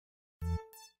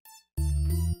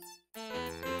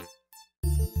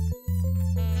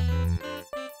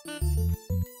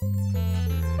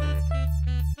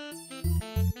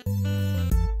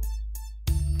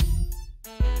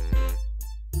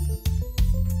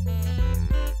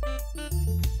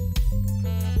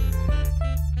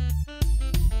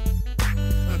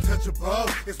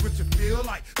It's what you feel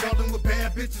like. Rolling with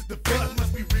bad bitches, the butt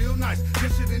must be real nice.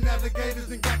 Fishing in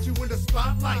alligators and got you in the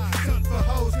spotlight. Something for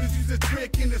hoes, cause you's a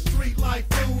trick in the street like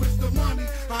fool. It's the money,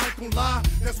 I ain't gon' lie,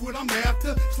 that's what I'm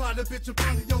after. Slide a bitch up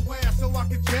under your ass so I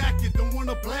can jack it. Don't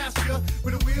wanna blast ya,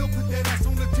 but it will put that ass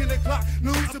on the 10 o'clock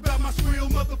news about my skrill,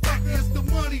 motherfucker. It's the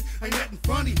money, ain't nothing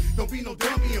funny. Don't be no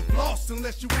dummy and floss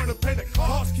unless you wanna pay the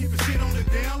cost. Keep a shit on the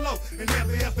down low and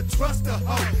never ever trust a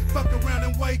hoe. Fuck around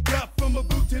and wake up from a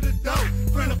boot to the dough.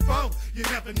 Friend or foe, you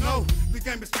never know. The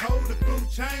game is cold, the food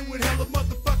chain with hella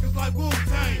motherfuckers like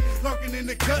Wu-Tang. Lurking in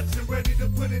the cuts and ready to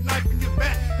put a knife in your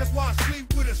back. That's why I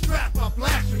sleep with a strap, I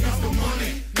blast you. It's the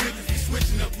money, niggas be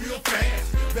switching up real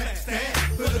fast. Backstab,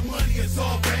 for the money it's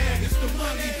all bad. It's the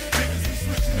money, niggas be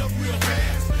switching up real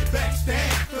fast.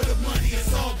 Backstab, for the money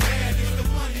it's all bad. It's the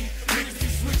money, niggas be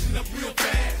switching up real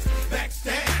fast.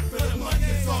 Backstab, for the money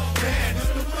it's all bad.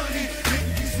 It's the money,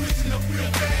 niggas be switching up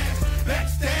real fast.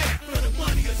 Backstab, for the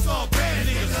money it's all bad.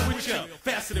 Niggas switch up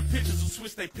faster than pitchers who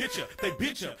switch they pitch up. They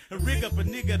bitch up and rig up a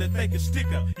nigga that they can stick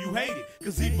up. You hate it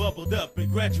cause he bubbled up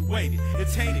and graduated.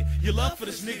 It's hated. You love for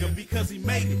this nigga because he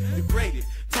made it. Degraded.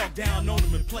 Talk down on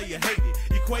him and play you hate it.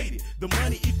 Equated. The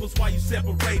money equals why you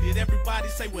separated. Everybody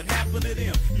say what happened to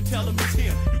them. You tell them it's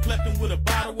him. You cleft him with a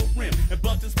bottle of rim and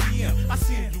bumped his PM. I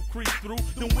seen you creep through.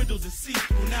 Them windows is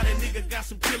see-through. Now that nigga got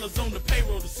some killers on the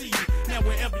payroll to see you. Now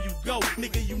wherever you go,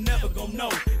 nigga, you never gon'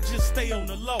 know. Just stay on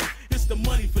the low. It's the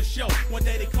money for sure. One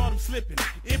day they caught him slipping.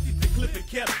 Emptied the clip and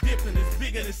kept dipping. It's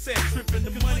bigger than set tripping.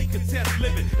 The money contest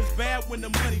living. It's bad when the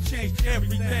money changed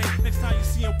everything. Next time you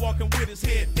see him walking with his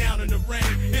head down in the rain,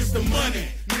 it's the money.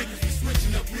 Niggas be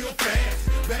switching up real fast.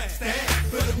 Backstab,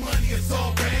 for the money it's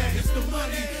all bad. It's the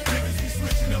money. Niggas be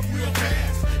switching up real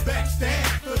fast.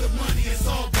 Backstab, for the money it's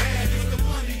all bad. It's the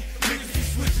money. Niggas be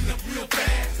switching up real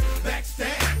fast.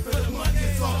 Backstab, for the money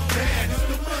it's all bad. It's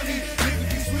the money. Niggas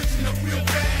be switching up real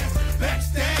fast.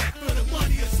 Backstab, for the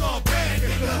money it's all bad.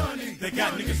 It's the money. They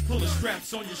got niggas pulling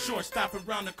straps on your short, stopping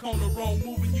around the corner, wrong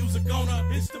moving, use a gonna.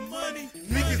 It's the money.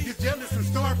 Niggas get jealous and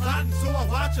start plotting, so I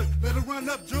watch them. Let her run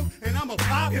up, Droop, and I'ma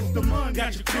pop. It's the money.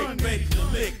 Got your quick ready to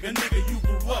lick. A nigga you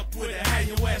grew up with it, had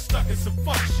your ass stuck in some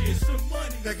fuck shit. It's the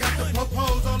money. They got the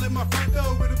po-pos all in my front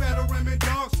door with a battle ramming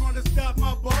dogs trying to stop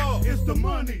my ball. It's the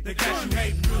money. They got you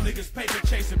hating real niggas paper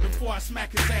chasing before I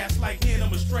smack his ass like hit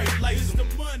him a straight lace. It's the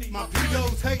money. My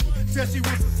PO's hate. Says she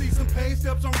wants to see some pay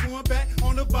steps. I'm going back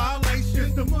on the violation.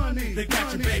 It's the money. They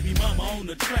got your baby mama on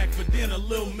the track, but then a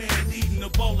little man eating a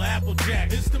bowl of Apple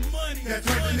Jack. It's the money. That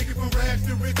turned the nigga from rags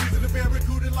to riches and the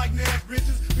barracuda like Nash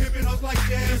Bridges, pimping hoes like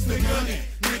jazz. It's the money.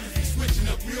 Niggas be switching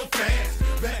up real fast.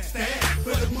 Backstab,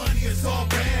 for the money it's all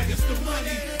bad. It's the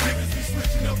money. Niggas be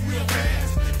switching up real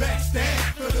fast. Backstab.